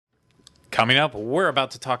Coming up, we're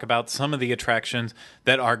about to talk about some of the attractions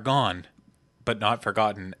that are gone but not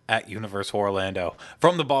forgotten at Universal Orlando.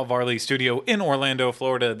 From the Bob Varley Studio in Orlando,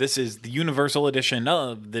 Florida, this is the Universal edition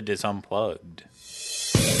of the Dis Unplugged.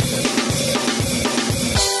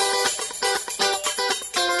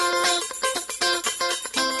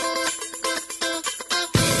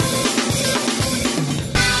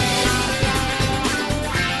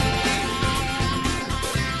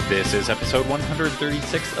 This is episode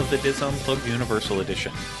 136 of the Dis Unplugged Universal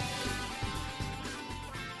Edition.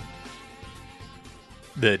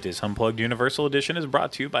 The Dis Unplugged Universal Edition is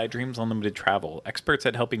brought to you by Dreams Unlimited Travel, experts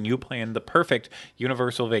at helping you plan the perfect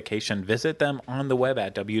Universal vacation. Visit them on the web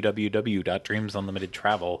at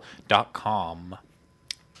www.dreamsunlimitedtravel.com.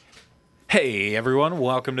 Hey everyone,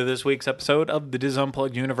 welcome to this week's episode of the Dis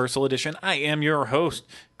Unplugged Universal Edition. I am your host,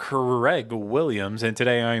 Craig Williams, and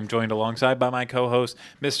today I am joined alongside by my co-host,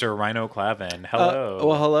 Mr. Rhino Clavin. Hello.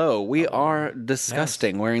 Hello. We are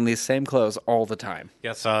disgusting wearing these same clothes all the time.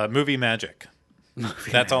 Yes, movie magic.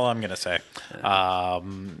 That's all I'm going to say.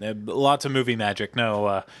 Lots of movie magic.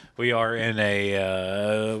 No, we are in I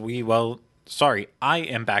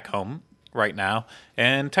am back home right now,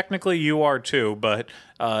 and technically you are too, but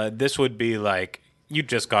this would be like you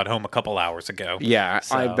just got home a couple hours ago. Yeah,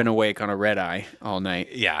 so I've been awake on a red eye all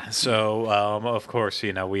night. Yeah, so of course,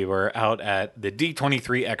 we were out at the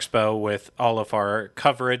D23 Expo with all of our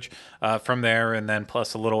coverage from there, and then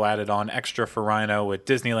plus a little added on extra for Rhino with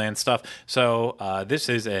Disneyland stuff. So this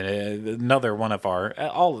is another one of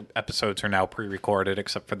all episodes are now pre-recorded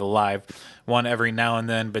except for the live one every now and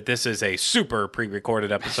then, but this is a super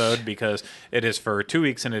pre-recorded episode because it is for 2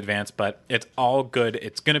 weeks in advance, but it's all good.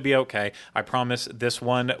 It's going to be okay. I promise this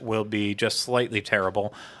one will be just slightly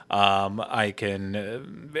terrible. I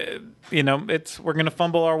can, we're going to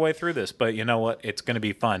fumble our way through this, but you know what? It's going to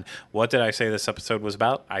be fun. What did I say this episode was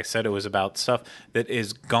about? I said it was about stuff that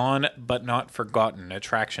is gone but not forgotten,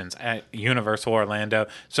 attractions at Universal Orlando.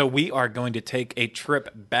 So we are going to take a trip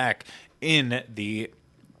back in the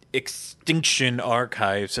extinction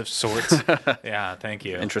archives of sorts. Yeah, thank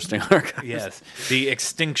you. Interesting archives. Yes, the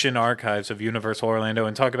extinction archives of Universal Orlando,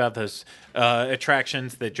 and talk about those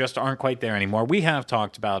attractions that just aren't quite there anymore. We have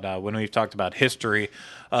talked about when we've talked about history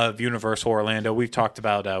of Universal Orlando. We've talked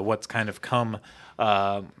about what's kind of come.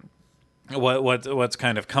 What's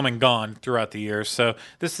kind of come and gone throughout the years. So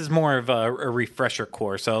this is more of a refresher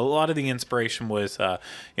course. So a lot of the inspiration was,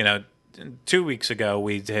 2 weeks ago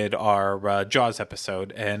we did our Jaws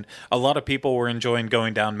episode, and a lot of people were enjoying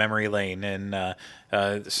going down memory lane and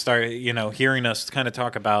hearing us kind of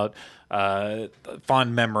talk about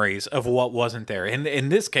fond memories of what wasn't there. In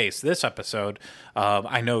this case, this episode,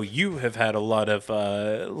 I know you have had a lot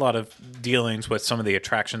of dealings with some of the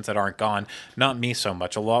attractions that aren't gone. Not me so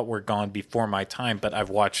much. A lot were gone before my time, but I've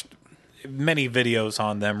watched many videos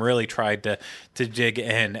on them, really tried to dig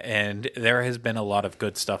in, and there has been a lot of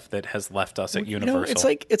good stuff that has left us at Universal.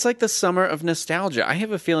 It's like the summer of nostalgia. I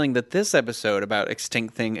have a feeling that this episode about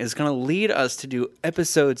Extinct Thing is going to lead us to do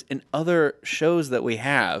episodes in other shows that we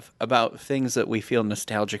have about things that we feel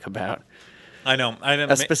nostalgic about. I know.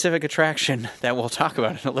 A specific attraction that we'll talk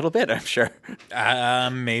about in a little bit, I'm sure.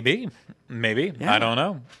 Maybe. Yeah. I don't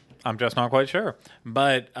know. I'm just not quite sure.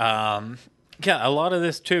 But yeah, a lot of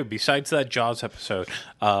this too, besides that Jaws episode,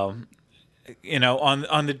 on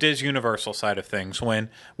the Dis Universal side of things,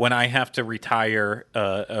 when I have to retire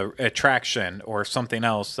a attraction or something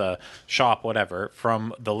else, shop, whatever,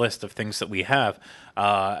 from the list of things that we have,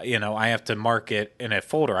 I have to mark it in a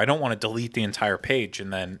folder. I don't want to delete the entire page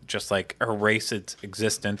and then just like erase its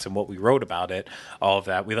existence and what we wrote about it, all of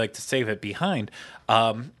that. We like to save it behind.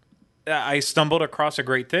 I stumbled across a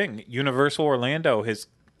great thing. Universal Orlando has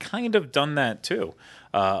kind of done that too,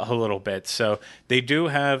 a little bit. So they do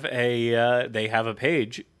have a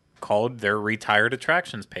page called their Retired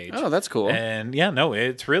Attractions page. Oh, that's cool. And yeah, no,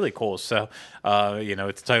 it's really cool. So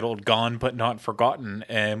it's titled Gone But Not Forgotten,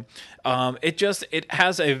 and it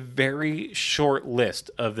has a very short list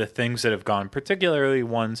of the things that have gone, particularly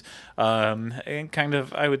ones and kind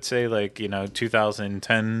of, I would say, like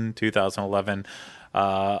 2010, 2011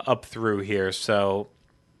 up through here. So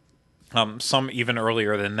some even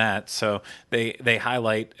earlier than that. So they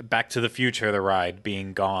highlight Back to the Future, the ride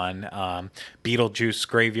being gone, Beetlejuice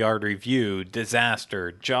Graveyard Review,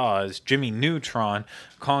 Disaster, Jaws, Jimmy Neutron,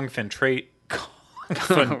 What's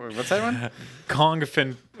that one?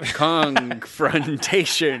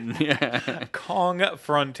 Kongfrontation. Yeah.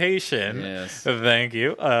 Kongfrontation. Yes.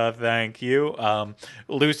 Thank you.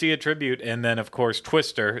 Lucy a Tribute, and then of course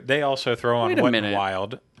Twister. They also throw on Wet n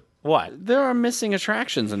Wild. What? There are missing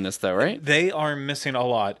attractions in this, though, right? They are missing a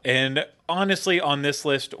lot. And honestly, on this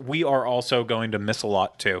list, we are also going to miss a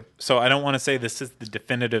lot too. So I don't want to say this is the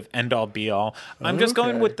definitive end all be all. I'm just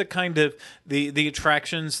going Okay. with the kind of the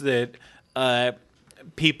attractions that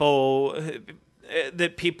people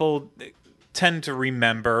people tend to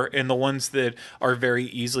remember, and the ones that are very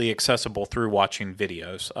easily accessible through watching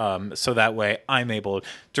videos. So that way I'm able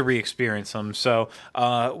to re-experience them. So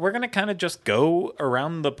we're going to kind of just go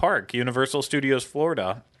around the park, Universal Studios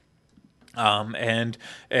Florida. And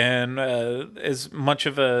as much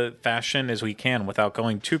of a fashion as we can without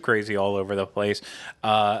going too crazy all over the place.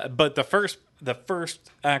 But the first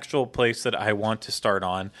actual place that I want to start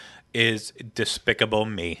on is Despicable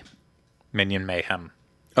Me, Minion Mayhem.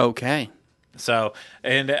 Okay. So,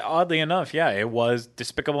 and oddly enough, yeah, it was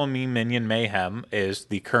Despicable Me Minion Mayhem is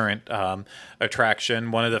the current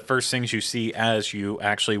attraction. One of the first things you see as you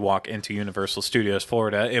actually walk into Universal Studios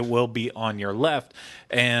Florida. It will be on your left.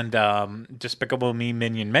 And Despicable Me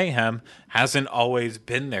Minion Mayhem hasn't always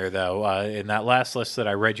been there, though. In that last list that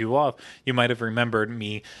I read you off, you might have remembered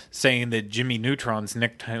me saying that Jimmy Neutron's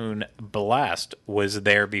Nicktoon Blast was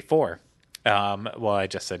there before. Well, I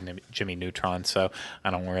just said Jimmy Neutron, so I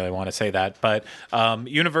don't really want to say that. But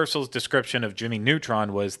Universal's description of Jimmy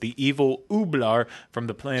Neutron was the evil Ooblar from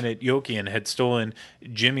the planet Yokian had stolen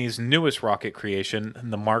Jimmy's newest rocket creation,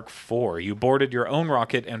 the Mark IV. You boarded your own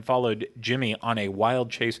rocket and followed Jimmy on a wild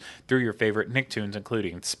chase through your favorite Nicktoons,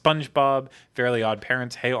 including SpongeBob, Fairly Odd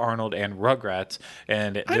Parents, Hey Arnold, and Rugrats.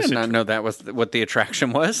 And I did not know that was what the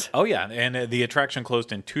attraction was. Oh, yeah. And the attraction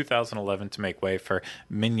closed in 2011 to make way for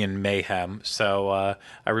Minion Mayhem. So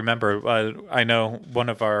I remember, I know one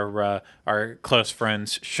of our close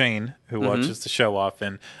friends, Shane, who watches the show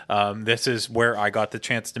often. This is where I got the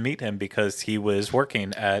chance to meet him because he was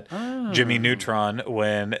working at Jimmy Neutron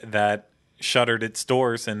when that shuttered its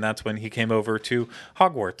doors, and that's when he came over to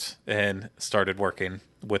Hogwarts and started working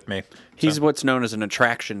with me. He's what's known as an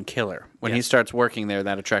attraction killer. When he starts working there,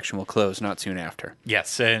 that attraction will close not soon after.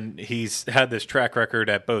 Yes, and he's had this track record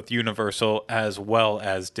at both Universal as well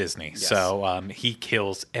as Disney. Yes. So he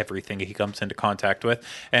kills everything he comes into contact with,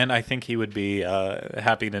 and I think he would be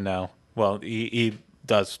happy to know. Well, he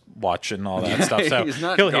does watch and all that stuff, so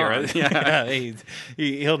he'll hear it. Yeah,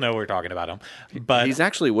 he'll know we're talking about him. But he's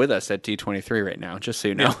actually with us at D23 right now, just so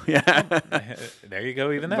you know. Yeah. There you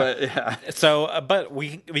go, even there. But, yeah. So, but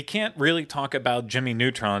we can't really talk about Jimmy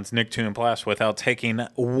Neutron's Nicktoon Blast without taking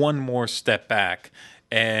one more step back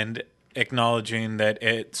and acknowledging that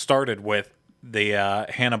it started with the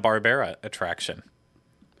Hanna-Barbera attraction.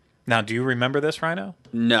 Now, do you remember this, Rhino?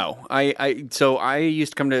 No. So I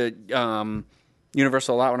used to come to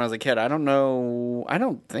Universal a lot when I was a kid. I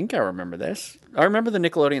don't think I remember this. I remember the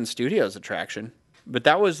Nickelodeon Studios attraction, but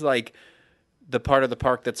that was like the part of the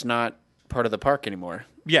park that's not part of the park anymore.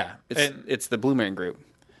 Yeah. It's the Blue Man Group.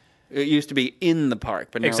 It used to be in the park,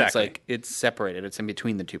 but now exactly. It's like it's separated. It's in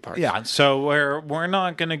between the two parks. Yeah, so we're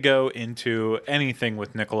not going to go into anything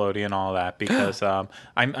with Nickelodeon and all that because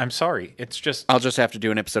I'm sorry. It's just I'll just have to do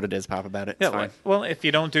an episode of Diz Pop about it. It's fine. Well, if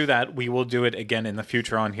you don't do that, we will do it again in the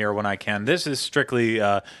future on here when I can. This is strictly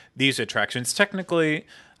these attractions. Technically,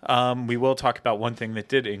 we will talk about one thing that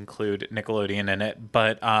did include Nickelodeon in it,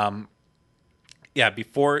 but yeah,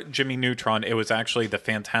 before Jimmy Neutron, it was actually the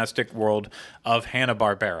Fantastic World of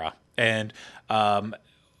Hanna-Barbera. And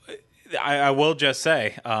I will just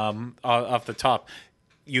say, off the top,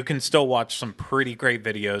 you can still watch some pretty great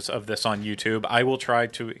videos of this on YouTube. I will try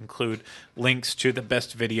to include links to the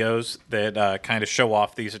best videos that kind of show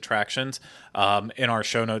off these attractions in our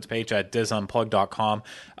show notes page at dizunplug.com.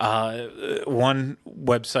 One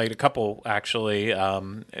website, a couple actually,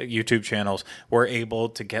 YouTube channels were able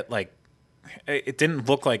to get like, it didn't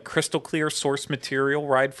look like crystal clear source material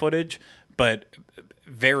ride footage, but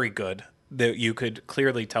very good that you could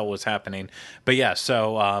clearly tell was happening. But yeah,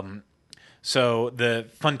 so the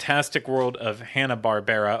Fantastic World of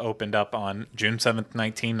Hanna-Barbera opened up on June 7th,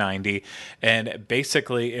 1990, and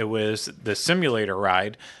basically it was the simulator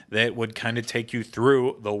ride that would kind of take you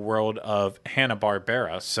through the world of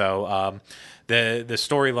Hanna-Barbera. So the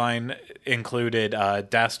storyline included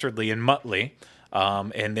Dastardly and Muttley,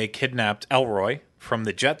 and they kidnapped Elroy from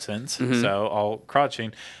the Jetsons, so all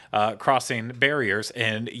crossing barriers,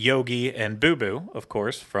 and Yogi and Boo Boo, of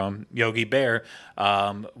course, from Yogi Bear,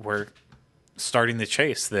 were starting the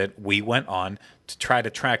chase that we went on to try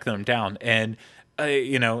to track them down. And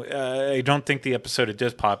I don't think the episode of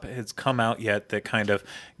Diz Pop has come out yet that kind of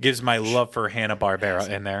gives my love for Hanna-Barbera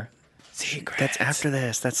in there. Secrets. That's after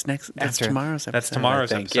this. That's tomorrow's episode. That's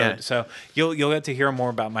tomorrow's episode. Yeah. So you'll get to hear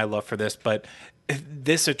more about my love for this, but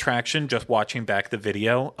this attraction, just watching back the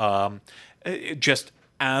video, just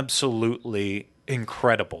absolutely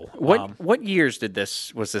incredible. What years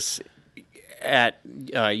was this at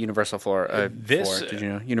Universal Florida? Did you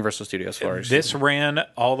know Universal Studios Florida? This ran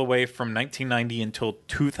all the way from 1990 until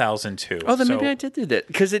 2002. Oh, then maybe I did do that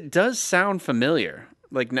because it does sound familiar,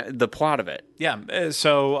 like the plot of it. Yeah.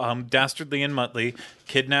 So Dastardly and Muttley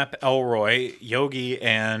kidnap Elroy, Yogi,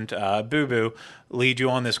 and Boo Boo lead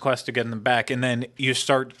you on this quest to get them back, and then you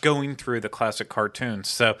start going through the classic cartoons.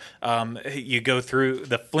 So you go through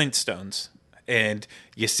the Flintstones, and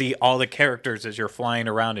you see all the characters as you're flying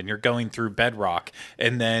around and you're going through Bedrock.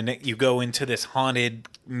 And then you go into this haunted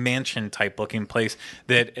mansion type looking place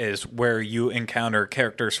that is where you encounter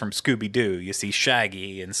characters from Scooby-Doo. You see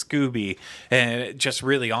Shaggy and Scooby, and it's just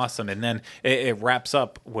really awesome. And then it wraps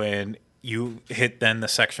up when you hit then the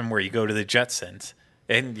section where you go to the Jetsons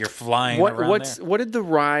and you're flying around there. What did the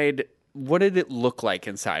ride... What did it look like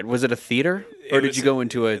inside? Was it a theater, or did you go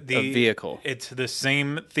into a vehicle? It's the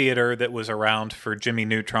same theater that was around for Jimmy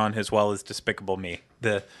Neutron as well as Despicable Me.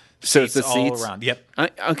 So it's the all seats around. Yep.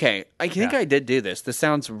 Okay, I think I did do this. This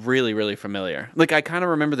sounds really, really familiar. Like I kind of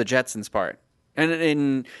remember the Jetsons part,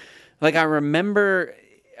 and like I remember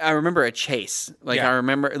a chase. Like I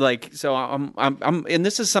remember, like so. I'm, and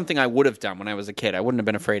this is something I would have done when I was a kid. I wouldn't have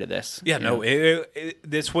been afraid of this. Yeah, no,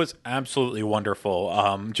 this was absolutely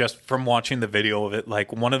wonderful. Just from watching the video of it,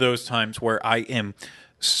 like one of those times where I am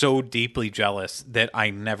so deeply jealous that I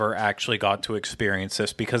never actually got to experience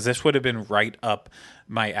this, because this would have been right up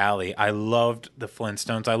my alley. I loved the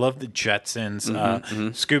Flintstones. I loved the Jetsons.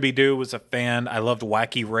 Scooby-Doo was a fan. I loved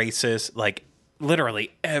Wacky Races. Like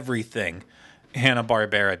literally everything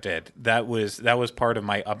Hanna-Barbera did. That was part of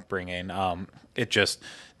my upbringing. It just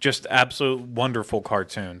absolute wonderful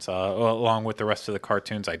cartoons, along with the rest of the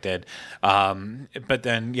cartoons I did. But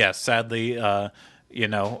then, yeah, sadly,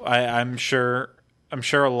 I'm sure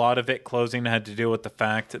a lot of it closing had to do with the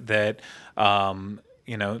fact that,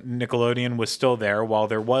 Nickelodeon was still there while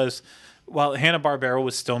Hanna-Barbera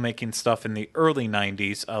was still making stuff in the early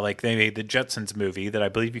 90s. Like they made the Jetsons movie that I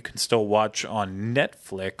believe you can still watch on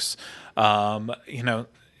Netflix.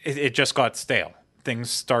 It just got stale. Things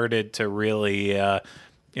started to really,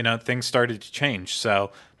 things started to change.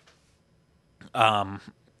 So,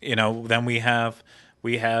 then we have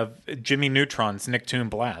Jimmy Neutron's Nicktoon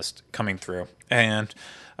Blast coming through and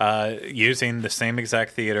using the same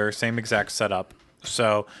exact theater, same exact setup.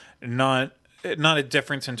 So not a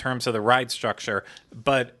difference in terms of the ride structure,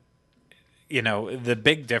 but the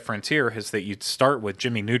big difference here is that you'd start with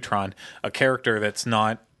Jimmy Neutron, a character that's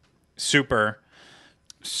not super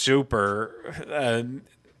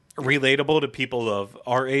relatable to people of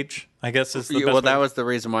our age, I guess is the best way. That was the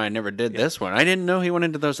reason why I never did this one. I didn't know he went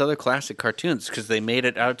into those other classic cartoons because they made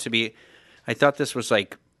it out to be. I thought this was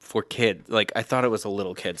like for kids. Like I thought it was a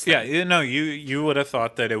little kids thing. Yeah, you would have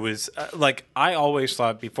thought that it was like I always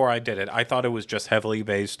thought before I did it. I thought it was just heavily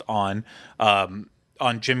based on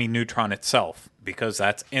Jimmy Neutron itself, because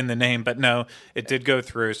that's in the name. But no, it did go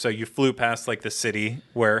through. So you flew past like the city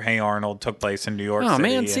where Hey Arnold took place in New York City. Oh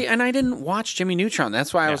man, see, and I didn't watch Jimmy Neutron.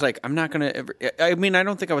 That's why I was like, I'm not gonna. I mean, I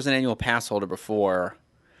don't think I was an annual pass holder before.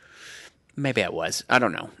 Maybe I was. I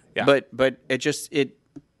don't know. Yeah. But it.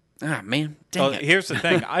 Ah man, dang it. Here's the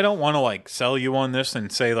thing. I don't want to like sell you on this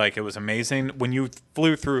and say like it was amazing. When you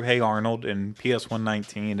flew through Hey Arnold and PS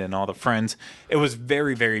 119 and all the friends, it was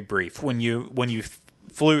very, very brief. When you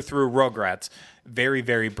flew through Rugrats, very,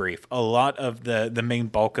 very brief. A lot of the main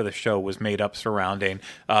bulk of the show was made up surrounding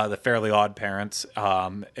the Fairly Odd Parents,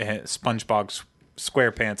 SpongeBob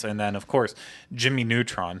SquarePants, and then of course Jimmy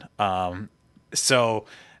Neutron. So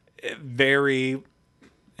very,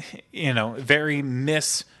 very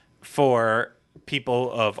miss for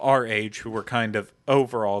people of our age who were kind of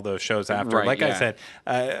over all those shows after. Right, like yeah. I said,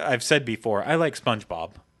 I've said before, I like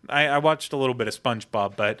SpongeBob. I watched a little bit of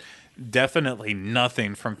SpongeBob, but definitely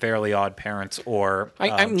nothing from Fairly Odd Parents or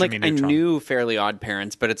I'm Jimmy like Neutron. I knew Fairly Odd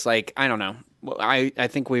Parents, but it's like I don't know. Well, I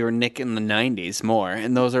think we were Nick in the 90s more,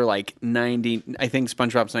 and those are like 90. I think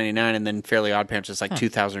SpongeBob's 99, and then Fairly Odd Parents is like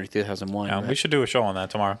 2000 or 2001. Yeah, we should do a show on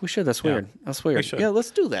that tomorrow. We should. That's weird. That's weird. We should. Yeah,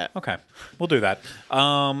 let's do that. Okay, we'll do that.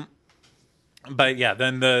 But yeah,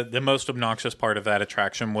 then the most obnoxious part of that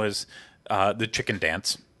attraction was the chicken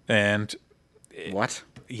dance. And What?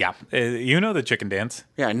 yeah, you know the chicken dance.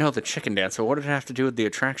 Yeah, I know the chicken dance, but what did it have to do with the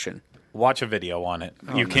attraction? watch a video on it.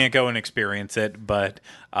 You can't go and experience it, but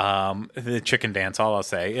the chicken dance, all I'll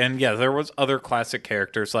say. And yeah, there was other classic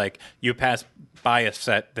characters, like you pass by a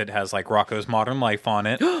set that has like Rocco's Modern Life on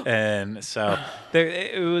it, and so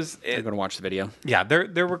I'm gonna watch the video. yeah,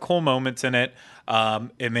 there were cool moments in it.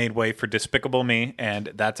 It made way for Despicable Me,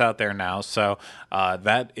 and that's out there now. So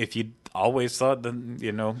that if you always thought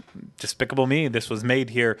that Despicable Me, this was made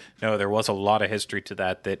here, no, there was a lot of history to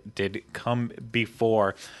that did come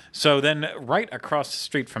before. So then, right across the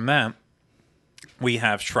street from that, we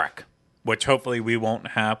have Shrek, which hopefully we won't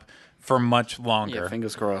have for much longer. Yeah,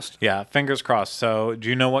 fingers crossed. Yeah, fingers crossed. So, do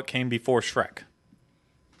you know what came before Shrek?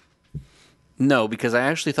 No, because I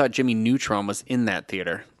actually thought Jimmy Neutron was in that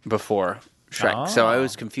theater before Shrek, so I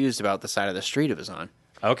was confused about the side of the street it was on.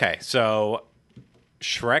 Okay, so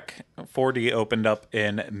Shrek 4D opened up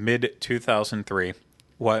in mid-2003.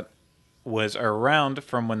 What was around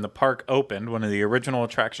from when the park opened, one of the original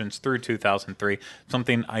attractions through 2003,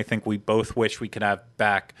 something I think we both wish we could have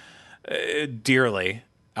back dearly,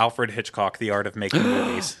 Alfred Hitchcock, The Art of Making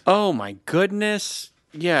Movies. Oh my goodness.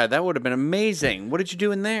 Yeah, that would have been amazing. What did you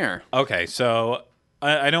do in there? Okay, so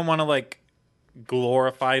I don't want to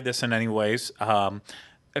glorify this in any ways,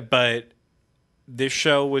 but this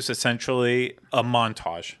show was essentially a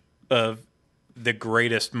montage of the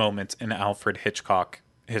greatest moments in Alfred Hitchcock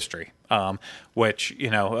history, which, a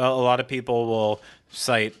lot of people will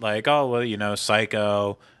cite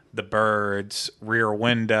Psycho, The Birds, Rear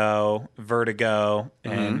Window, Vertigo,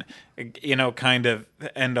 and, kind of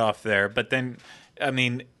end off there. But then, I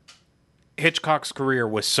mean, Hitchcock's career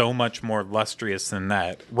was so much more illustrious than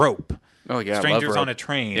that. Rope. Oh, yeah. Strangers on a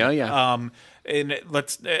Train. Yeah, yeah. And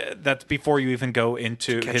that's before you even go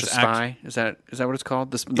into Catch his a Spy. Is that what it's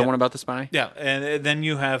called? The one about the spy? Yeah, and then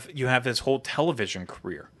you have his whole television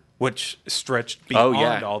career, which stretched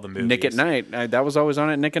beyond all the movies. Nick at Night. That was always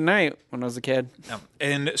on at Nick at Night when I was a kid.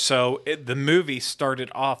 And so the movie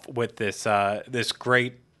started off with this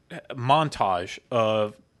great montage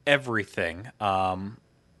of everything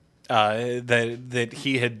that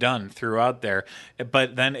he had done throughout there.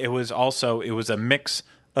 But then it was a mix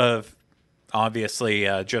of obviously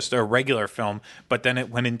just a regular film, but then it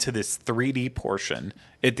went into this 3D portion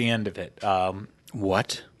at the end of it.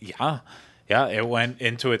 What? Yeah, it went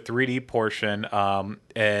into a 3D portion,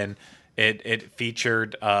 and it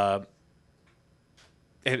featured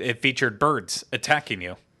it featured birds attacking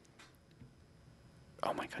you.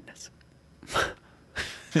 Oh my goodness!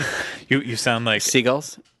 You sound like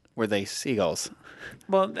seagulls. Were they seagulls?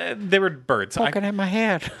 Well, they were birds. Poking at my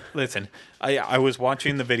head. Listen, I was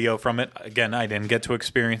watching the video from it. Again, I didn't get to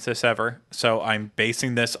experience this ever, so I'm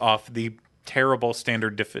basing this off the terrible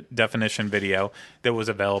standard definition video that was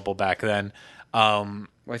available back then. Well,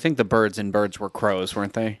 I think the birds in Birds were crows,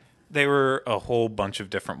 weren't they? They were a whole bunch of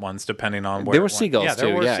different ones, depending on where. There were seagulls, there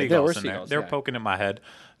too. were Yeah, seagulls there were in seagulls, there. They were yeah. poking at my head.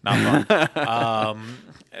 Not fun.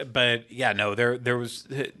 But yeah, no, there was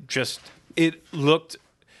just, it looked,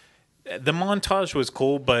 the montage was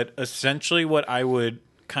cool, but essentially what I would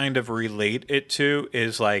kind of relate it to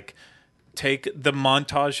is take the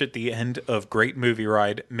montage at the end of Great Movie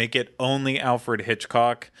Ride, make it only Alfred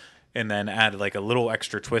Hitchcock, and then add a little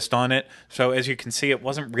extra twist on it. So as you can see, it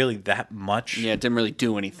wasn't really that much. Yeah, it didn't really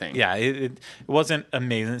do anything. Yeah, it wasn't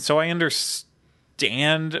amazing. So I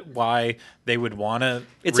understand why they would want to.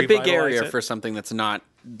 It's a big area for something that's not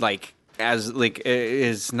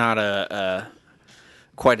is not a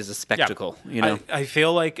quite as a spectacle. Yeah. I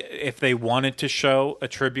feel like if they wanted to show a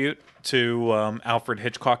tribute to Alfred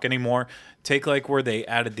Hitchcock anymore, take where they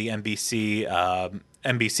added the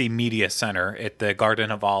NBC Media Center at the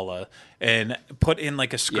Garden of Allah and put in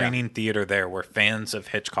a screening theater there where fans of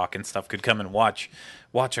Hitchcock and stuff could come and watch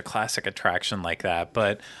a classic attraction like that.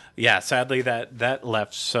 But yeah, sadly that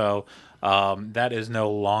left, so that is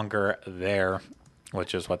no longer there,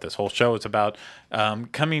 which is what this whole show is about.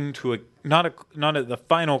 Coming to not at the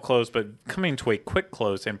final close, but coming to a quick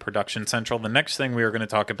close in Production Central. The next thing we are going to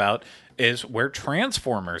talk about is where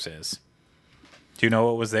Transformers is. Do you know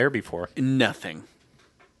what was there before? Nothing.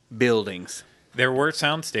 Buildings. There were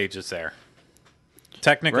sound stages there.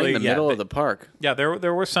 Technically, right in the middle of the park. Yeah,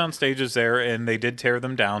 there were sound stages there, and they did tear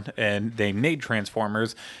them down, and they made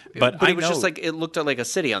Transformers. But it was just it looked like a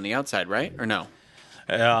city on the outside, right? Or no?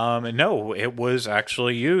 No, it was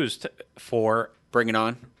actually used for Bring It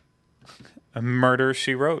On. A Murder,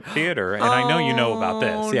 She Wrote theater, and I know you know about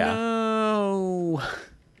this. Yeah. No.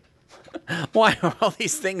 Why are all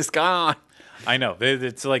these things gone? I know.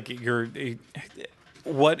 It's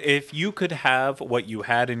what if you could have what you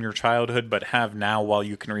had in your childhood but have now while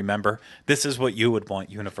you can remember? This is what you would want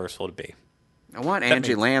Universal to be. I want Angie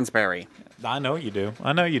means- Lansbury. I know you do.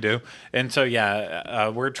 I know you do. And so, yeah,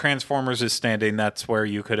 where Transformers is standing, that's where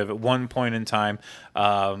you could have at one point in time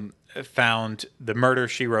found the Murder,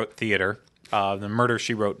 She Wrote Theater. The Murder,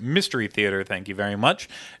 She Wrote Mystery Theater, thank you very much.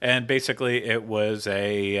 And basically, it was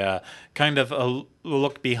a kind of a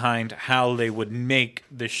look behind how they would make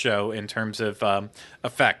the show in terms of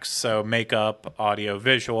effects. So, makeup, audio,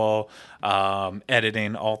 visual,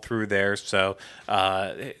 editing, all through there. So,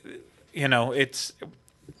 you know,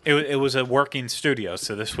 it was a working studio.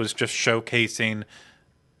 So, this was just showcasing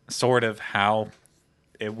sort of how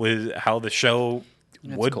the show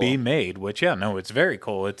would be cool. made, which it's very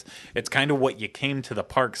cool. It's kind of what you came to the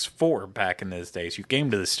parks for back in those days. You came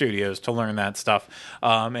to the studios to learn that stuff,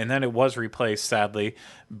 and then it was replaced, sadly,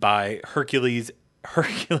 by Hercules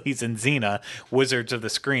and Xena, Wizards of the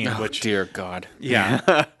Screen. Which, Dear God.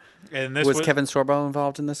 yeah, and this Was Kevin Sorbo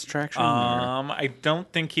involved in this attraction? I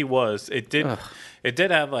don't think he was. It did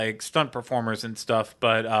have like stunt performers and stuff,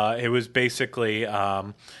 but it was basically.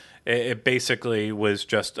 It basically was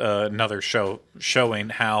just another show showing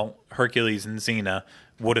how Hercules and Xena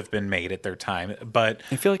would have been made at their time. But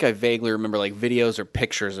I feel like I vaguely remember like videos or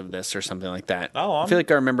pictures of this or something like that. Oh, I feel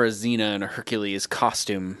like I remember a Xena in a Hercules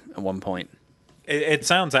costume at one point. it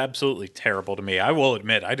sounds absolutely terrible to me. I will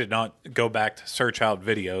admit, I did not go back to search out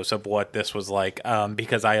videos of what this was like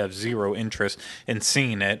because I have zero interest in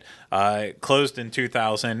seeing it. It closed in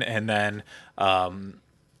 2000, and then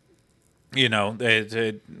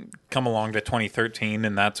it come along to 2013,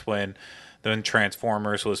 and that's when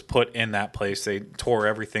Transformers was put in that place. They tore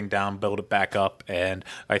everything down, built it back up, and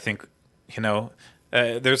I think,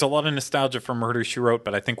 there's a lot of nostalgia for Murder, She Wrote,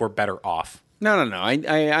 but I think we're better off. No.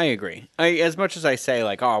 I agree. As much as I say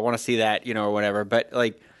like, oh, I want to see that, or whatever, but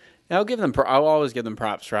like, I'll always give them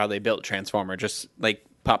props for how they built Transformer. Just like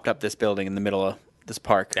popped up this building in the middle of this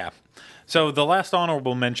park. Yeah. So the last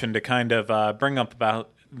honorable mention to kind of bring up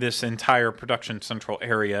about this entire production central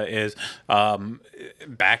area is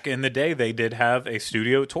back in the day they did have a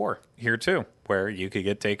studio tour here too, where you could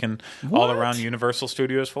get taken all around Universal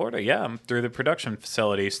Studios Florida, through the production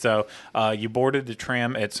facility. So you boarded the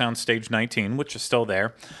tram at Soundstage 19, which is still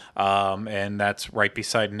there, and that's right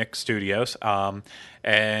beside Nick Studios. You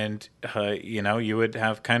would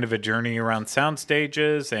have kind of a journey around sound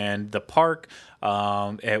stages and the park.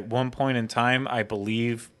 At one point in time, I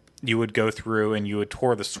believe you would go through and you would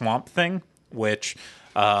tour the Swamp Thing, which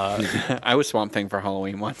I was Swamp Thing for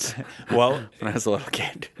Halloween once. Well, when I was a little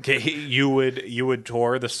kid. Okay, you would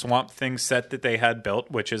tour the Swamp Thing set that they had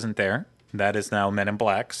built, which isn't there. That is now Men in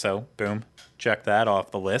Black. So boom, check that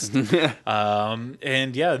off the list.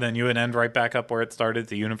 Then you would end right back up where it started,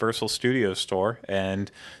 the Universal Studios store,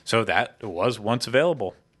 and so that was once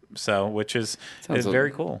available. So which is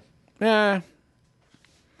very cool. Yeah.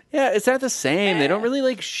 Yeah, it's not the same. They don't really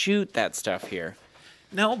like shoot that stuff here.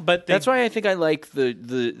 No, but that's why I think I like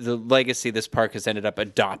the legacy this park has ended up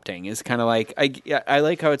adopting. Is kind of like I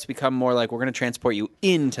like how it's become more like we're going to transport you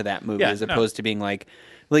into that movie as opposed to being like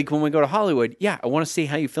when we go to Hollywood. Yeah, I want to see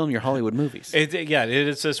how you film your Hollywood movies. It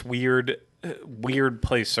is this weird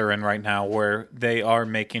place they're in right now where they are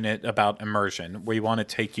making it about immersion. We want to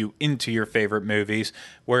take you into your favorite movies,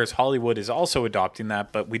 whereas Hollywood is also adopting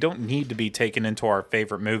that, but we don't need to be taken into our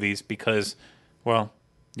favorite movies because, well,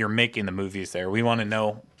 you're making the movies there. We want to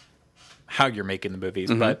know how you're making the movies,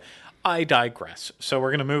 but I digress. So we're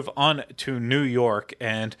going to move on to New York,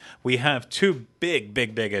 and we have two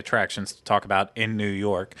big attractions to talk about in New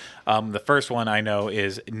York. The first one I know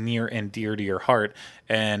is near and dear to your heart,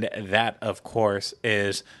 and that, of course,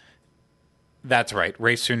 that's right,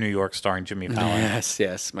 Race Through New York, starring Jimmy Fallon.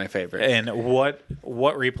 Yes, my favorite. And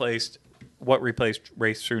what replaced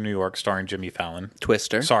Race Through New York, starring Jimmy Fallon?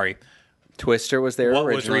 Twister. Sorry. Twister was there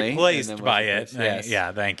originally. What was replaced by it? Yes.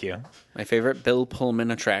 Yeah, thank you. My favorite Bill Pullman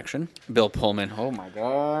attraction. Bill Pullman. Oh my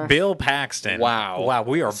god. Bill Paxton. Wow.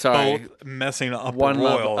 We are both messing up one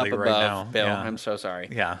royally up above, right now. Bill. Yeah. I'm so sorry.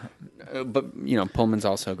 Yeah. But Pullman's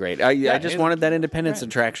also great. I just wanted that Independence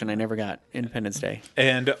attraction. I never got Independence Day.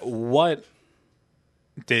 And what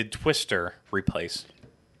did Twister replace?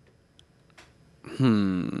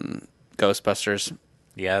 Ghostbusters.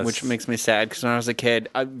 Yes. Which makes me sad because when I was a kid,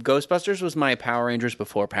 Ghostbusters was my Power Rangers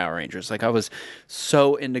before Power Rangers. Like, I was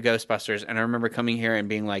so into Ghostbusters, and I remember coming here and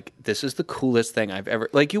being like, this is the coolest thing I've ever...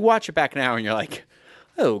 Like, you watch it back now, and you're like,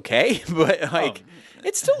 okay. But, like,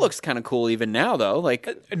 it still looks kind of cool even now, though. Like,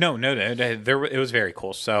 No. It was very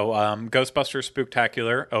cool. So, Ghostbusters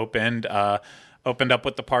Spooktacular opened up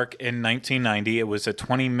with the park in 1990. It was a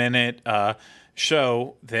 20-minute...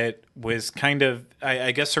 show that was kind of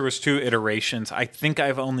I guess there was two iterations. I think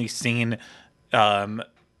I've only seen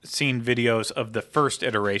seen videos of the first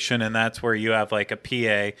iteration, and that's where you have like a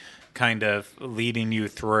PA kind of leading you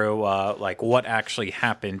through like what actually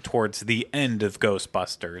happened towards the end of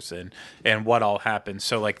Ghostbusters and what all happened.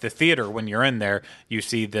 So like the theater, when you're in there, you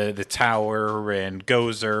see the tower and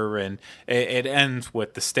Gozer, and it ends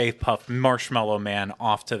with the Stay Puft Marshmallow Man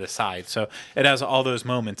off to the side. So it has all those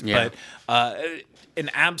moments, Yeah. but an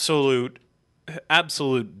absolute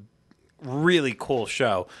really cool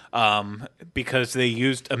show because they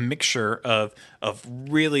used a mixture of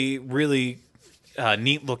really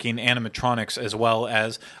neat looking animatronics as well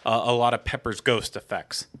as a lot of Pepper's ghost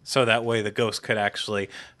effects, so that way the ghost could actually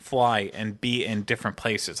fly and be in different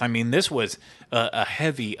places. I mean, this was a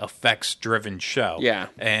heavy effects driven show. Yeah.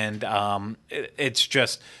 And it's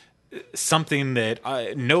just something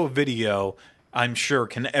that no video, I'm sure,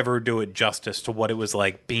 can ever do it justice to what it was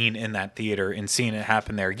like being in that theater and seeing it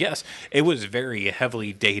happen there. Yes, it was very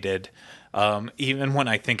heavily dated. Even when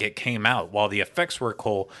I think it came out, while the effects were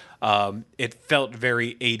cool, it felt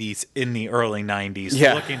very 80s in the early 90s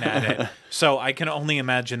Yeah. looking at it. So I can only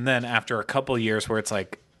imagine then, after a couple years where it's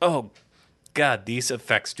like, oh, God, these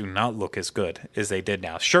effects do not look as good as they did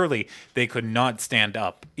now. Surely they could not stand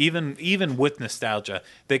up. Even with nostalgia,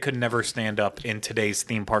 they could never stand up in today's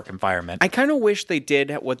theme park environment. I kind of wish they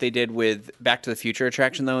did what they did with Back to the Future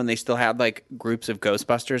attraction, though, and they still had like groups of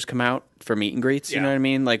Ghostbusters come out for meet and greets. You Yeah. know what I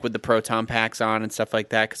mean? Like with the proton packs on and stuff like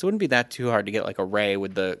that. Because it wouldn't be that too hard to get like a Ray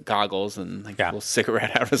with the goggles and like a little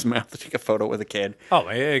cigarette out of his mouth to take a photo with a kid. Oh,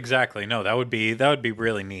 exactly. No, that would be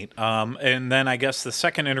really neat. And then I guess the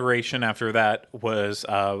second iteration after that was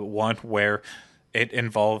one where it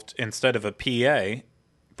involved, instead of a PA,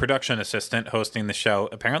 production assistant hosting the show.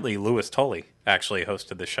 Apparently, Louis Tully actually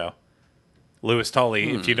hosted the show. Louis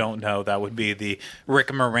Tully, if you don't know, that would be the Rick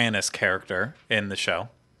Moranis character in the show.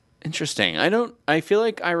 Interesting. I feel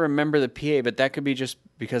like I remember the PA, but that could be just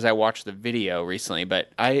because I watched the video recently.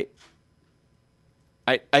 But I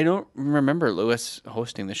don't remember Lewis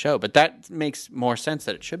hosting the show, but that makes more sense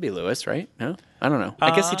that it should be Lewis, right? No, I don't know.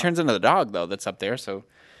 I guess he turns into the dog though. That's up there. So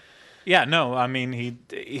Yeah, no, I mean he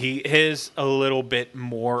is a little bit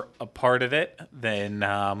more a part of it than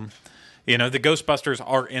the Ghostbusters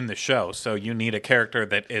are in the show, so you need a character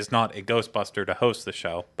that is not a Ghostbuster to host the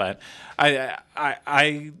show. But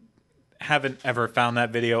I haven't ever found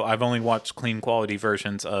that video. I've only watched clean quality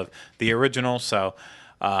versions of the original, so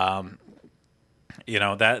that's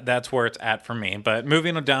where it's at for me. But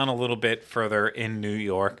moving down a little bit further in New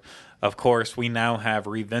York, of course, we now have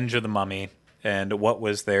Revenge of the Mummy. And what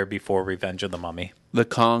was there before Revenge of the Mummy? the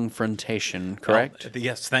Confrontation, correct?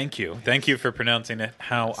 Yes, thank you. Thank you for pronouncing it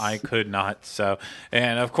how I could not. So,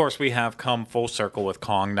 and of course, we have come full circle with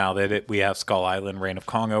Kong now that we have Skull Island, Reign of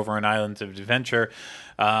Kong over in Islands of Adventure.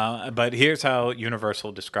 But here's how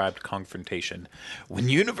Universal described Confrontation. When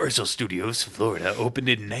Universal Studios Florida opened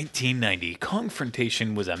in 1990,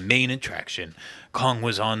 Confrontation was a main attraction. Kong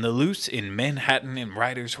was on the loose in Manhattan and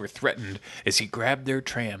riders were threatened as he grabbed their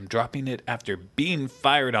tram, dropping it after being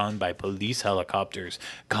fired on by police helicopters.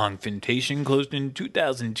 Confrontation closed in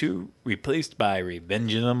 2002, replaced by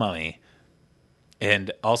Revenge of the Mummy.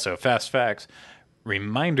 And also, fast facts.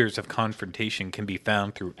 Reminders of Confrontation can be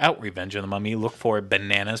found throughout Revenge of the Mummy. Look for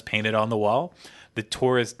bananas painted on the wall, the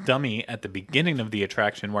tourist dummy at the beginning of the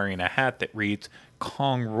attraction wearing a hat that reads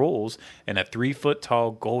Kong Rules, and a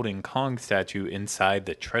 3-foot-tall golden Kong statue inside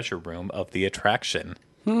the treasure room of the attraction.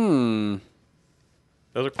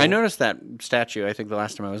 Those are cool. I noticed that statue, I think, the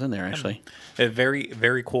last time I was in there, actually. Very,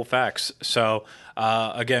 very cool facts. So,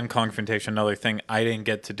 again, Confrontation, another thing I didn't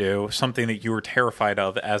get to do, something that you were terrified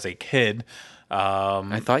of as a kid.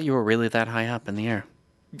 I thought you were really that high up in the air.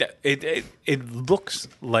 It looks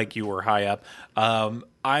like you were high up.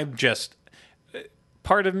 I'm just,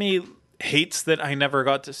 part of me hates that I never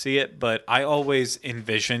got to see it, but I always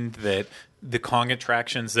envisioned that the Kong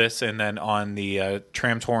attractions, this, and then on the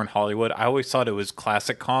tram tour in Hollywood, I always thought it was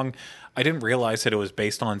classic Kong. I didn't realize that it was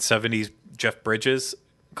based on 70s Jeff Bridges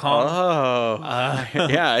Kong. Oh,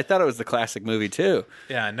 yeah, I thought it was the classic movie too.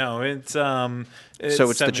 Yeah, no, it's So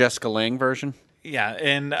it's the Jessica Lange version? Yeah,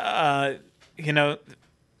 and that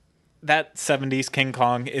 70s King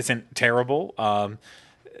Kong isn't terrible.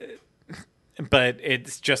 But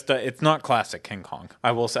it's just it's not classic King Kong.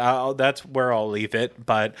 I will say that's where I'll leave it.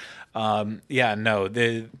 But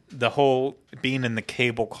the whole being in the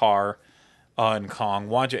cable car on Kong.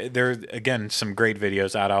 Watch it. There's again some great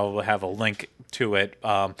videos out. I'll have a link to it.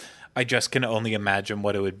 I just can only imagine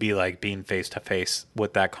what it would be like being face to face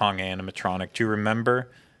with that Kong animatronic. Do you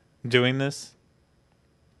remember doing this?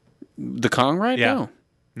 The Kong ride? Yeah. No.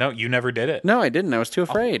 No, you never did it. No, I didn't. I was too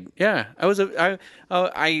afraid. Yeah,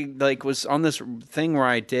 I like was on this thing where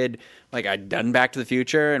I did like I'd done Back to the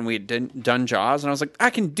Future and we had done Jaws, and I was like, I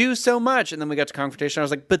can do so much. And then we got to Confrontation. I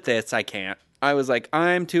was like, but this I can't. I was like,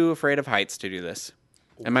 I'm too afraid of heights to do this.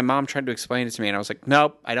 And my mom tried to explain it to me, and I was like,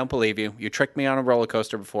 nope, I don't believe you. You tricked me on a roller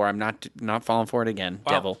coaster before. I'm not falling for it again,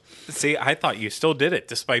 devil. See, I thought you still did it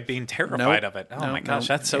despite being terrified of it. Oh my gosh,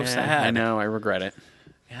 that's so sad. I know. I regret it.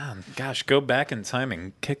 Yeah, gosh, go back in time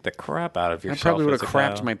and kick the crap out of I yourself. probably would have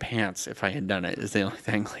crapped my pants if I had done it. Is the only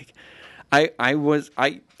thing. Like,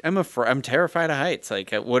 I'm terrified of heights.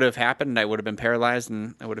 Like, it would have happened. I would have been paralyzed,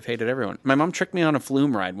 and I would have hated everyone. My mom tricked me on a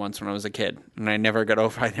flume ride once when I was a kid, and I never got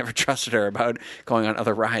over. I never trusted her about going on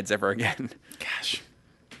other rides ever again. Gosh,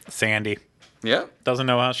 Sandy. Yeah, Doesn't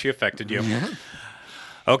know how she affected you. Yeah.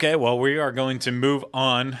 Okay, well, we are going to move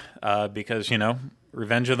on because,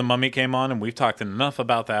 Revenge of the Mummy came on, and we've talked enough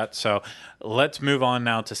about that. So let's move on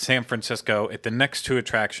now to San Francisco at the next two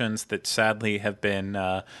attractions that sadly have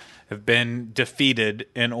been defeated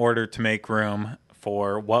in order to make room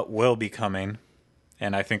for what will be coming.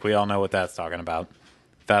 And I think we all know what that's talking about.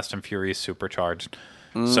 Fast and Furious Supercharged.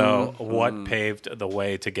 So what paved the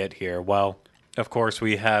way to get here? Well, of course,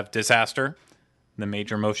 we have Disaster, the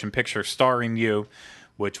major motion picture starring you,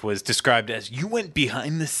 which was described as, you went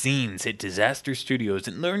behind the scenes at Disaster Studios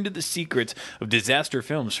and learned the secrets of disaster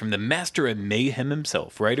films from the master of mayhem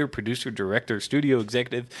himself, writer, producer, director, studio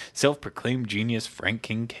executive, self-proclaimed genius Frank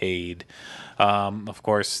Kincaid. Of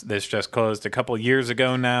course, this just closed a couple years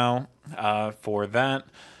ago now for that.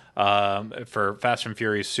 For Fast and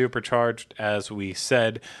Furious Supercharged, as we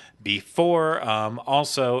said before.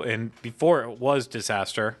 Before it was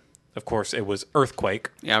Disaster, of course, it was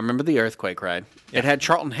Earthquake. Yeah, I remember the Earthquake ride. Yeah. It had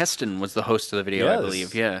Charlton Heston was the host of the video, I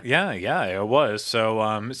believe. Yeah, it was.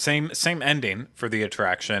 So same ending for the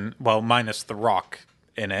attraction. Well, minus The Rock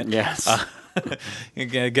in it. Yes.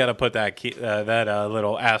 You got to put that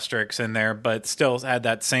little asterisk in there, but still had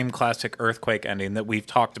that same classic Earthquake ending that we've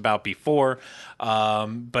talked about before.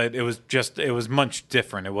 But it was much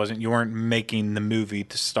different. You weren't making the movie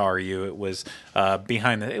to star you. It was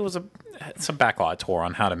behind it. It was some backlot tour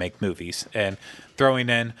on how to make movies and throwing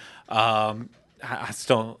in. I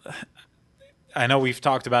know we've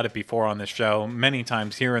talked about it before on this show many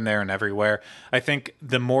times here and there and everywhere. I think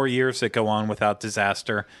the more years that go on without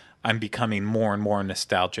Disaster, I'm becoming more and more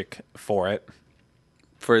nostalgic for it.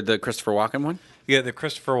 For the Christopher Walken one? Yeah, the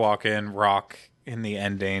Christopher Walken Rock in the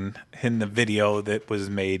ending, in the video that was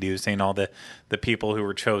made using all the people who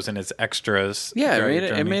were chosen as extras. Yeah,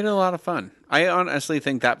 it made it a lot of fun. I honestly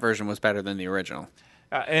think that version was better than the original.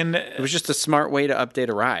 And it was just a smart way to update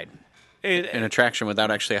a ride. An attraction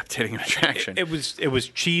without actually updating an attraction. It was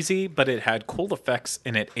cheesy, but it had cool effects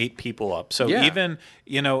and it ate people up. So even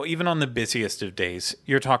on the busiest of days,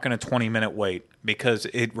 you're talking a 20-minute wait because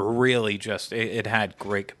it really it had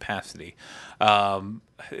great capacity.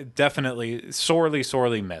 Definitely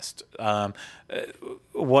sorely missed.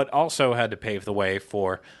 What also had to pave the way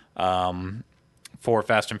for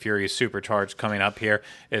Fast and Furious Supercharged coming up here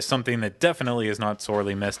is something that definitely is not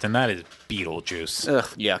sorely missed, and that is Beetlejuice. Ugh,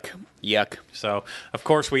 yuck. So, of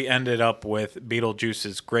course, we ended up with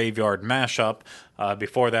Beetlejuice's Graveyard Mashup.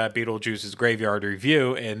 Before that, Beetlejuice's Graveyard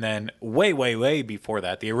Review, and then way before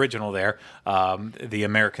that, the original there, the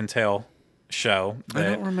American Tail show. I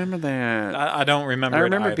don't remember that. I don't remember. I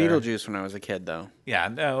remember it either. Beetlejuice when I was a kid, though. Yeah,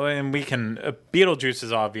 no, and we can. Beetlejuice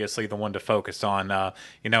is obviously the one to focus on.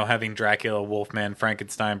 Having Dracula, Wolfman,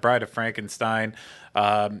 Frankenstein, Bride of Frankenstein,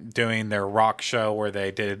 doing their rock show where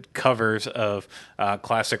they did covers of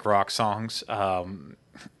classic rock songs.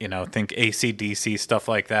 Think AC/DC, stuff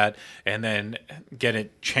like that, and then get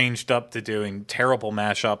it changed up to doing terrible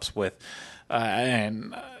mashups with,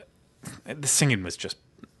 and the singing was just.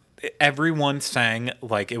 Everyone sang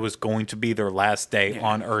like it was going to be their last day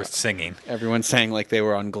on Earth singing. Everyone sang like they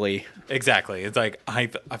were on Glee. Exactly. It's like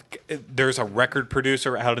there's a record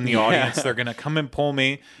producer out in the audience. They're gonna come and pull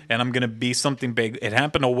me, and I'm gonna be something big. It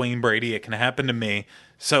happened to Wayne Brady. It can happen to me.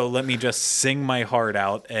 So let me just sing my heart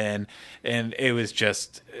out, and it was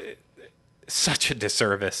just such a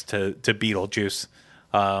disservice to Beetlejuice.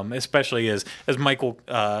 Especially as Michael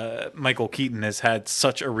Keaton has had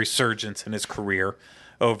such a resurgence in his career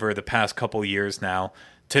over the past couple years now,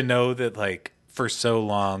 to know that like for so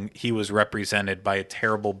long he was represented by a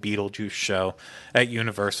terrible Beetlejuice show at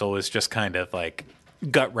Universal is just kind of like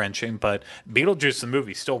gut wrenching. But Beetlejuice the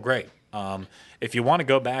movie still great. If you want to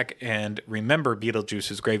go back and remember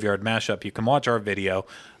Beetlejuice's Graveyard Mashup, you can watch our video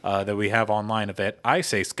that we have online of it. I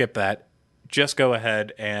say skip that. just go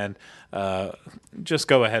ahead and watch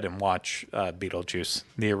Beetlejuice,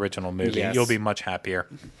 the original movie. Yes. You'll be much happier.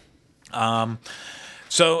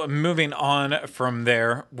 So moving on from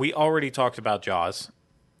there, we already talked about Jaws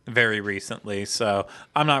very recently, so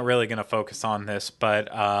I'm not really going to focus on this, but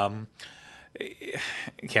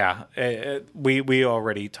we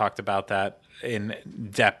already talked about that in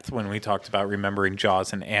depth when we talked about remembering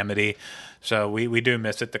Jaws and Amity. So we do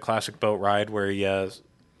miss it, the classic boat ride where you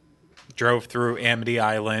drove through Amity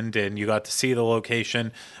Island and you got to see the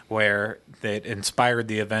location where that inspired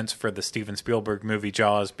the events for the Steven Spielberg movie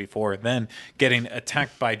Jaws before then getting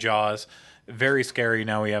attacked by Jaws. Very scary.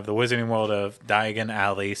 Now we have the Wizarding World of Diagon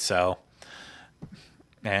Alley,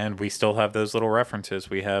 and we still have those little references.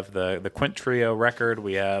 We have the Quint Trio record.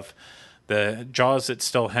 We have the Jaws that's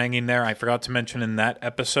still hanging there. I forgot to mention in that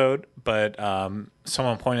episode, but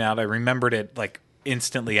someone pointed out, I remembered it like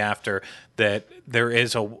instantly after, that there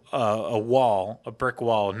is a brick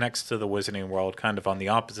wall next to the Wizarding World, kind of on the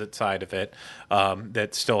opposite side of it,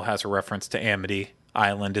 that still has a reference to Amity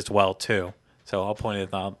Island as well, too. So I'll point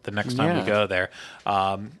it out the next time we go there.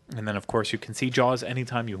 And then, of course, you can see Jaws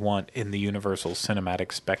anytime you want in the Universal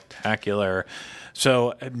Cinematic Spectacular.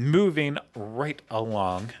 So moving right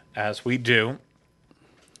along as we do,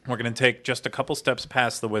 we're going to take just a couple steps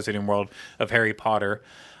past the Wizarding World of Harry Potter,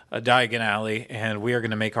 Diagon Alley, and we are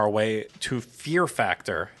going to make our way to Fear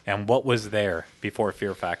Factor. And what was there before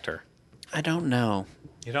Fear Factor? I don't know.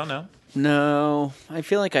 You don't know? No. I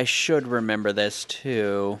feel like I should remember this,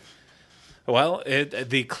 too. Well,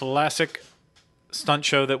 the classic stunt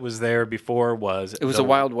show that was there before was... It was a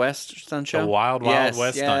Wild West stunt show? The Wild West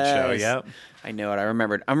stunt show, yep. I know it. I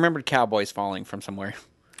remembered cowboys falling from somewhere.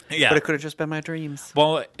 Yeah. But it could have just been my dreams.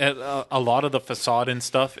 Well, a lot of the facade and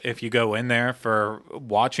stuff, if you go in there for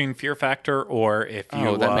watching Fear Factor, or if you...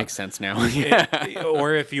 Oh, that makes sense now.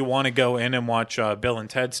 Or if you want to go in and watch Bill and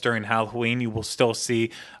Ted's during Halloween, you will still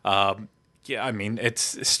see...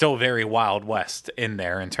 it's still very Wild West in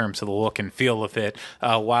there in terms of the look and feel of it.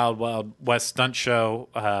 Wild West stunt show.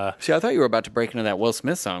 See, I thought you were about to break into that Will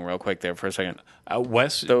Smith song real quick there for a second.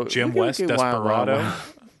 Jim West, Desperado, Wild.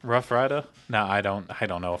 Rough Rider. No, I don't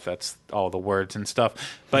know if that's all the words and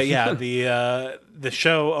stuff. But yeah, the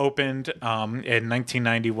show opened in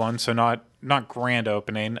 1991, so not grand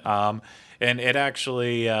opening. And it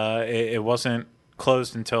actually it wasn't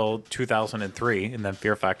closed until 2003, and then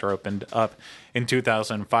Fear Factor opened up in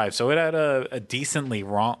 2005. So it had a decently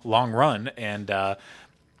long run, and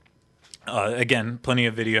again, plenty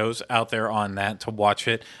of videos out there on that to watch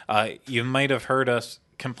it. You might have heard us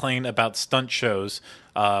complain about stunt shows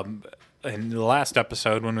in the last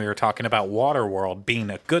episode when we were talking about Waterworld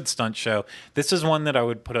being a good stunt show. This is one that I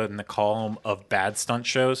would put in the column of bad stunt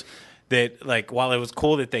shows that, like, while it was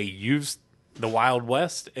cool that they used the Wild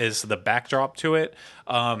West as the backdrop to it,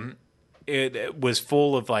 it was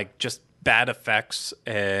full of like just bad effects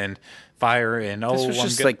and fire and this was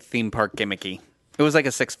just like theme park gimmicky. It was like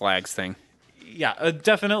a Six Flags thing. Yeah,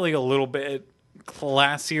 definitely a little bit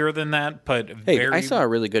classier than that, but I saw a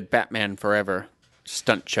really good Batman Forever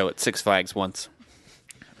stunt show at Six Flags once.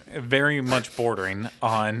 Very much bordering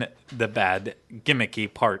on the bad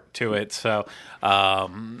gimmicky part to it. So,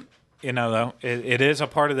 though, it is a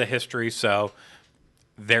part of the history, so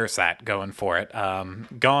there's that going for it.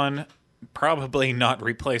 Gone, probably not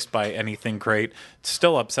replaced by anything great. It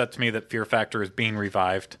still upsets me that Fear Factor is being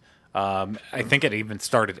revived. I think it even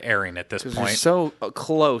started airing at this point. We're so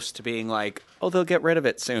close to being like, oh, they'll get rid of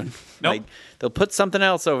it soon. Nope. Like, they'll put something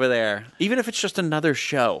else over there, even if it's just another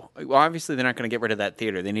show. Well, obviously, they're not going to get rid of that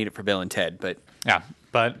theater. They need it for Bill and Ted, but... Yeah,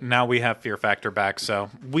 but now we have Fear Factor back, so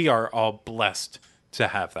we are all blessed to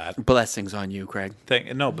have that. Blessings on you, Craig.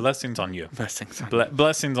 Blessings on you. Blessings on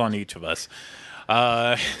Blessings on each of us.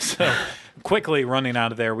 So quickly running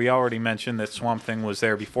out of there, we already mentioned that Swamp Thing was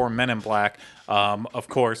there before Men in Black. Of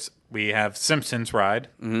course, we have Simpsons Ride.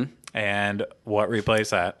 Mm-hmm. And what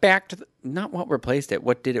replaced that? Back to not what replaced it.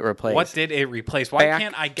 What did it replace? What did it replace? Why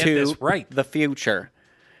can't I get this right? The Future.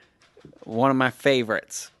 One of my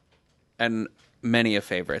favorites. And many of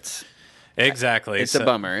favorites. Exactly. It's a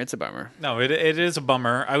bummer. It's a bummer. No, it is a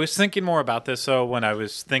bummer. I was thinking more about this, so when I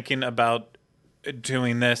was thinking about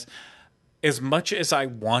doing this, as much as I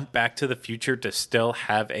want Back to the Future to still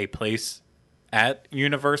have a place at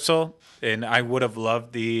Universal, and I would have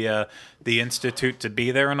loved the Institute to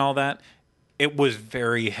be there and all that, it was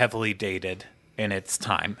very heavily dated in its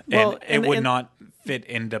time, and it would not fit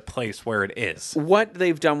into place where it is. What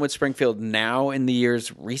they've done with Springfield now in the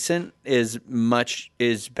years recent is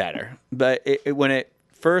better, but when it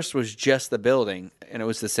first was just the building and it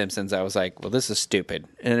was The Simpsons, I was like, well, this is stupid.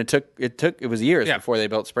 And it was years before they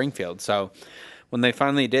built Springfield. So when they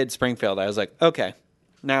finally did Springfield, I was like, okay,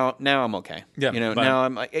 now I'm okay. Yeah, now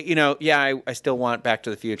I'm like, I still want Back to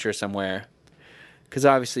the Future somewhere. Because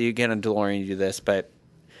obviously you get on DeLorean, you do this, but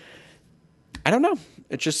I don't know.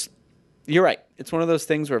 It's just, you're right. It's one of those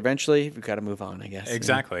things where eventually we've got to move on, I guess.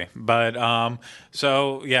 Exactly. But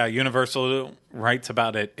so yeah, Universal writes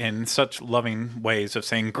about it in such loving ways of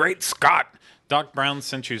saying, "Great Scott, Doc Brown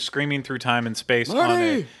sent you screaming through time and space on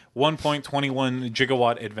a 1.21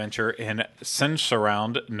 gigawatt adventure in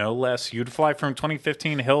Sensurround, no less. You'd fly from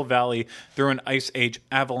 2015 Hill Valley through an ice age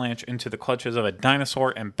avalanche into the clutches of a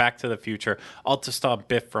dinosaur and back to the future, all to stop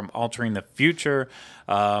Biff from altering the future."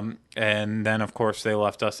 And then, of course, they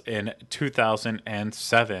left us in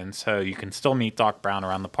 2007, so you can still meet Doc Brown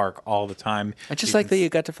around the park all the time. I just like that you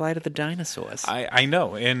got to fly to the dinosaurs. I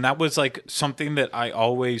know, and that was like something that I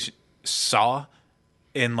always saw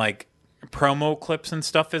in like promo clips and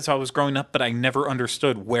stuff as I was growing up, but I never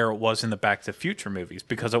understood where it was in the Back to the Future movies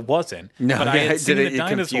because it wasn't. No, but I had seen the it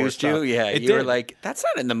dinosaur confused stuff. you? Yeah, it you did. were like, that's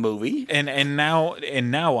not in the movie. And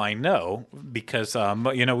now I know because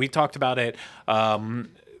we talked about it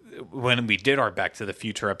when we did our Back to the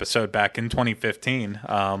Future episode back in 2015.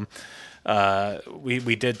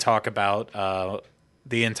 We did talk about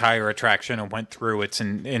the entire attraction and went through its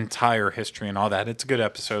entire history and all that. It's a good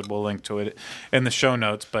episode. We'll link to it in the show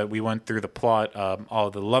notes, but we went through the plot, all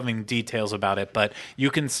the loving details about it, but you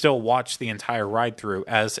can still watch the entire ride through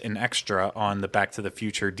as an extra on the Back to the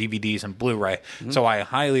Future DVDs and Blu-ray. Mm-hmm. So I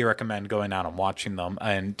highly recommend going out and watching them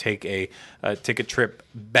and take a trip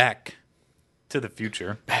back to the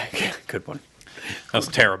future. Good one. That was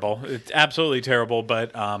terrible. It's absolutely terrible,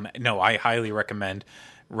 but no, I highly recommend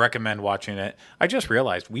watching it. I just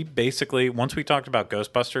realized we basically, once we talked about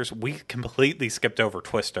Ghostbusters, we completely skipped over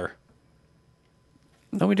Twister.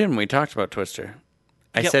 No, we didn't. We talked about Twister.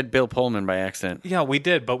 I said Bill Pullman by accident. Yeah, we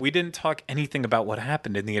did, but we didn't talk anything about what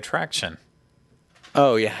happened in the attraction.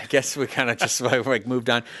 Oh, yeah. I guess we kind of just like moved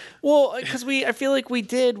on. Well, because I feel like we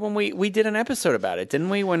did when we did an episode about it, didn't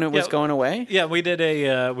we, when it was going away? Yeah, we did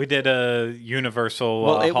a Universal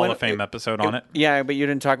Hall of Fame episode on it. Yeah, but you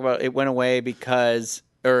didn't talk about it went away because,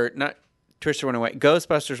 or not, Twister went away.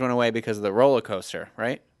 Ghostbusters went away because of the roller coaster,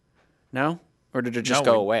 right? No? Or did it just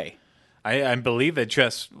go away? I believe it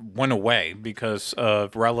just went away because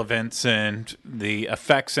of relevance and the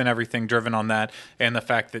effects and everything driven on that, and the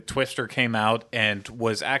fact that Twister came out and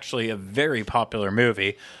was actually a very popular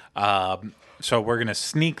movie. So we're going to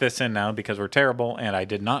sneak this in now because we're terrible, and I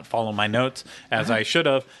did not follow my notes as I should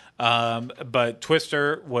have. But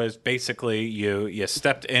Twister was basically you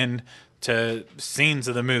stepped in to scenes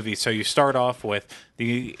of the movie. So you start off with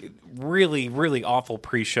the really, really awful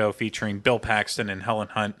pre-show featuring Bill Paxton and Helen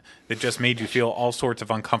Hunt that just made you feel all sorts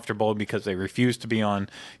of uncomfortable because they refused to be on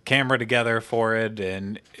camera together for it,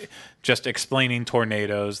 and just explaining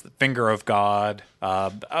tornadoes, the finger of God.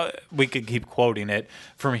 We could keep quoting it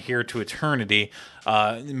from here to eternity.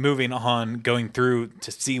 Moving on, going through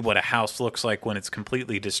to see what a house looks like when it's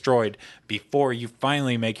completely destroyed before you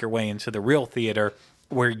finally make your way into the real theater,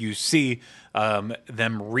 where you see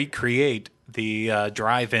them recreate the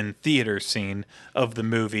drive-in theater scene of the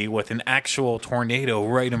movie with an actual tornado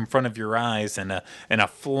right in front of your eyes and a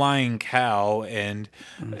flying cow and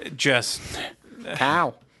just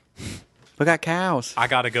cow. We got cows. I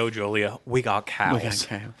gotta go, Julia. We got cows.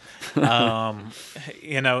 We got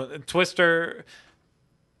cows. Twister.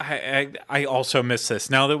 I also miss this.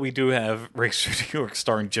 Now that we do have Racer New York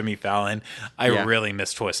starring Jimmy Fallon, I really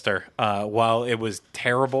miss Twister. While it was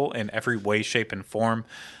terrible in every way, shape, and form,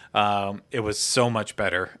 it was so much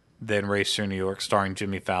better than Racer New York starring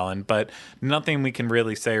Jimmy Fallon. But nothing we can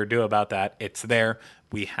really say or do about that. It's there.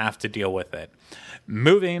 We have to deal with it.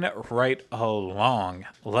 Moving right along,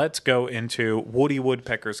 let's go into Woody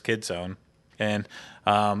Woodpecker's Kid Zone. And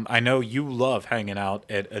I know you love hanging out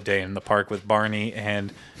at A Day in the Park with Barney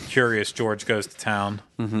and Curious George Goes to Town.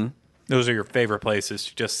 Mm-hmm. Those are your favorite places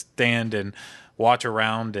to just stand and watch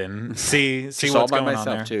around and see what's going on there. All by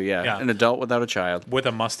myself too, yeah. An adult without a child. With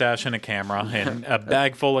a mustache and a camera and a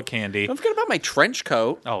bag full of candy. Don't forget about my trench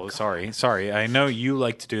coat. Oh, sorry. I know you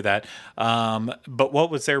like to do that. But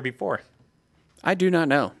what was there before? I do not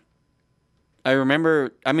know. I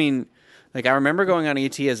remember going on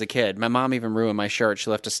ET as a kid. My mom even ruined my shirt. She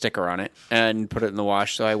left a sticker on it and put it in the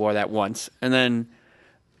wash, so I wore that once. But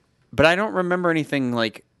I don't remember anything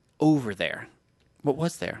like over there. What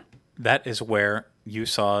was there? That is where you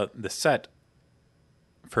saw the set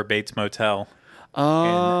for Bates Motel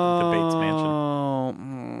and the Bates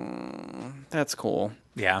Mansion. That's cool.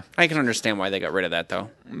 Yeah. I can understand why they got rid of that,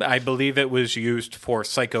 though. I believe it was used for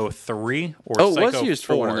Psycho 3 or Oh, it Psycho was used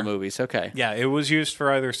 4. for one of the movies. Okay. Yeah, it was used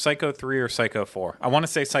for either Psycho 3 or Psycho 4. I want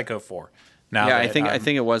to say Psycho 4. Now Yeah, that I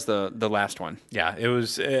think it was the last one. Yeah, it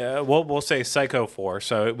was. We'll say Psycho 4.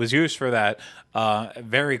 So it was used for that.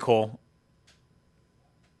 Very cool.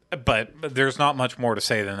 But there's not much more to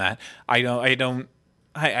say than that.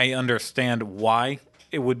 I understand why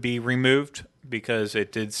it would be removed because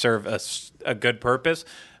it did serve a good purpose.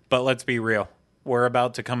 But let's be real. We're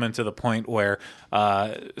about to come into the point where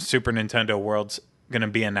Super Nintendo World's going to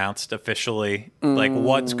be announced officially, like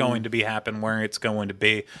what's going to be happen, where it's going to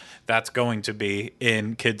be. That's going to be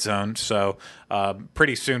in Kid Zone. So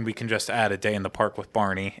pretty soon we can just add a day in the park with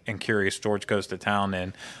Barney and Curious George Goes to Town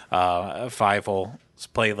and Fievel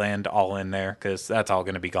Playland all in there because that's all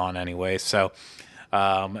going to be gone anyway. So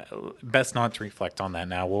best not to reflect on that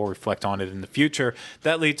now. We'll reflect on it in the future.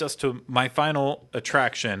 That leads us to my final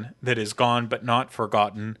attraction that is gone but not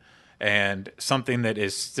forgotten, and something that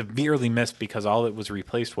is severely missed because all it was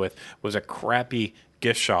replaced with was a crappy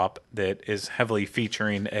gift shop that is heavily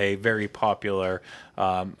featuring a very popular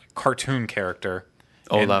cartoon character.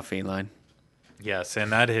 Olaf Feline. Yes,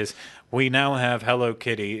 and that is, we now have Hello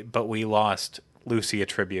Kitty, but we lost Lucy a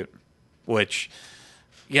tribute, which,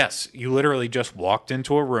 yes, you literally just walked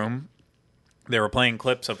into a room. They were playing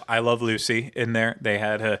clips of I Love Lucy in there. They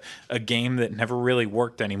had a game that never really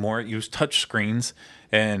worked anymore. It used touch screens,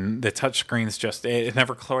 and the touch screens just, it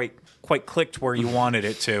never quite clicked where you wanted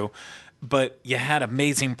it to. But you had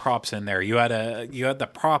amazing props in there. You had the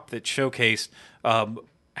prop that showcased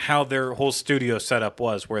how their whole studio setup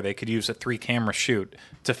was, where they could use a 3-camera shoot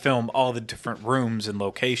to film all the different rooms and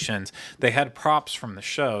locations. They had props from the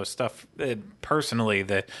show, stuff personally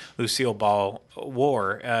that Lucille Ball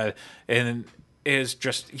wore, and is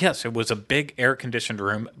just, yes, it was a big air-conditioned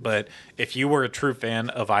room, but if you were a true fan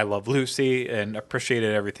of I Love Lucy and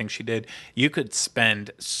appreciated everything she did, you could spend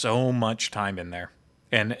so much time in there.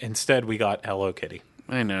 And instead, we got Hello Kitty.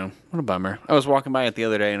 I know. What a bummer. I was walking by it the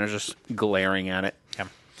other day, and I was just glaring at it. Yeah.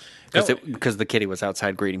 Because the kitty was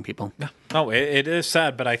outside greeting people. No, it is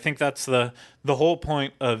sad, but I think that's the whole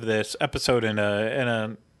point of this episode in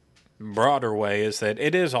a broader way, is that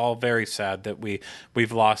it is all very sad that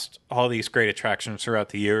we've lost all these great attractions throughout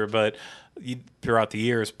the years.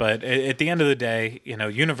 But at the end of the day,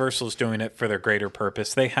 Universal's doing it for their greater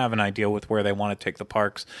purpose. They have an idea with where they want to take the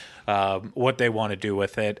parks, what they want to do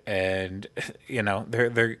with it, and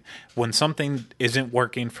they're when something isn't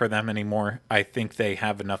working for them anymore, I think they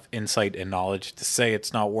have enough insight and knowledge to say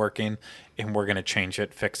it's not working, and we're going to change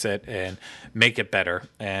it, fix it, and make it better.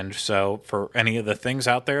 And so, for any of the things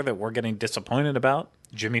out there that we're getting disappointed about,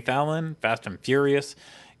 Jimmy Fallon, Fast and Furious,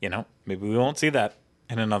 maybe we won't see that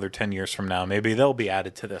in another 10 years from now. Maybe they'll be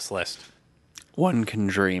added to this list. One can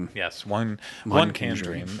dream. Yes, one can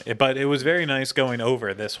dream. But it was very nice going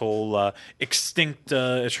over this whole extinct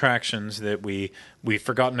attractions that we've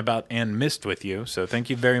forgotten about and missed with you. So thank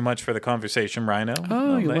you very much for the conversation, Rhino.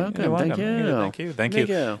 Oh, you're welcome. Thank you. Yeah, thank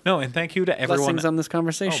you. No, and thank you to everyone. Blessings on this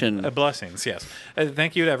conversation. Blessings, yes.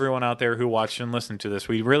 Thank you to everyone out there who watched and listened to this.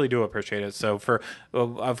 We really do appreciate it. So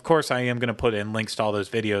of course, I am going to put in links to all those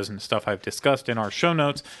videos and stuff I've discussed in our show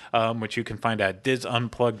notes, which you can find at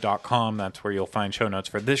disunplugged.com. That's where you'll find show notes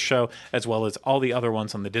for this show, as well as all the other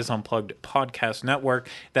ones on the Diz Unplugged podcast network.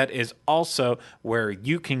 That is also where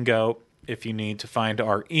you can go if you need to find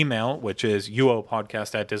our email, which is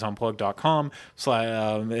uopodcast@disunplugged.com,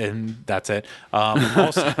 and that's it.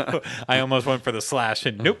 Also, I almost went for the slash,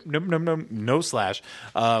 and nope, no slash.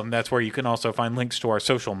 That's where you can also find links to our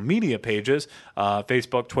social media pages,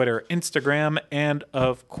 Facebook, Twitter, Instagram, and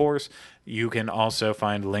of course, you can also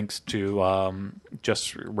find links to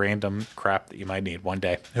just random crap that you might need one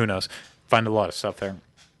day. Who knows? Find a lot of stuff there.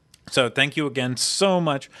 So thank you again so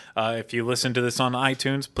much. If you listen to this on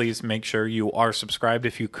iTunes, please make sure you are subscribed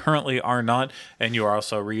if you currently are not, and you are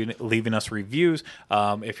also leaving us reviews.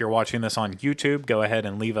 If you're watching this on YouTube, go ahead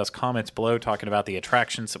and leave us comments below talking about the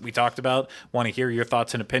attractions that we talked about. Want to hear your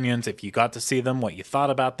thoughts and opinions. If you got to see them, what you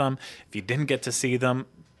thought about them. If you didn't get to see them,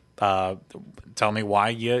 tell me why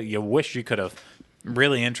you wish you could have.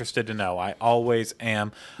 Really interested to know. I always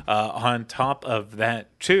am. On top of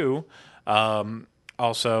that, too,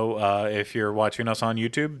 also, if you're watching us on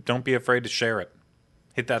YouTube, don't be afraid to share it.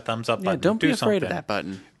 Hit that thumbs up button. Don't be afraid of that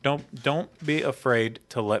button. Don't be afraid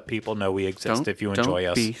to let people know we exist if you enjoy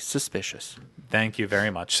us. Don't be suspicious. Thank you very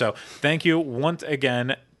much. So thank you once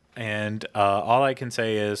again. And all I can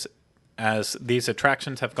say is, as these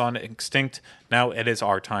attractions have gone extinct. Now it is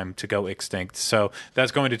our time to go extinct. So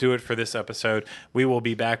that's going to do it for this episode. We will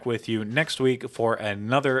be back with you next week for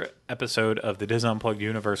another episode of the Disney Unplugged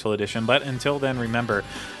Universal Edition. But until then, remember,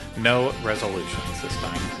 no resolutions this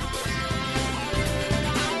time.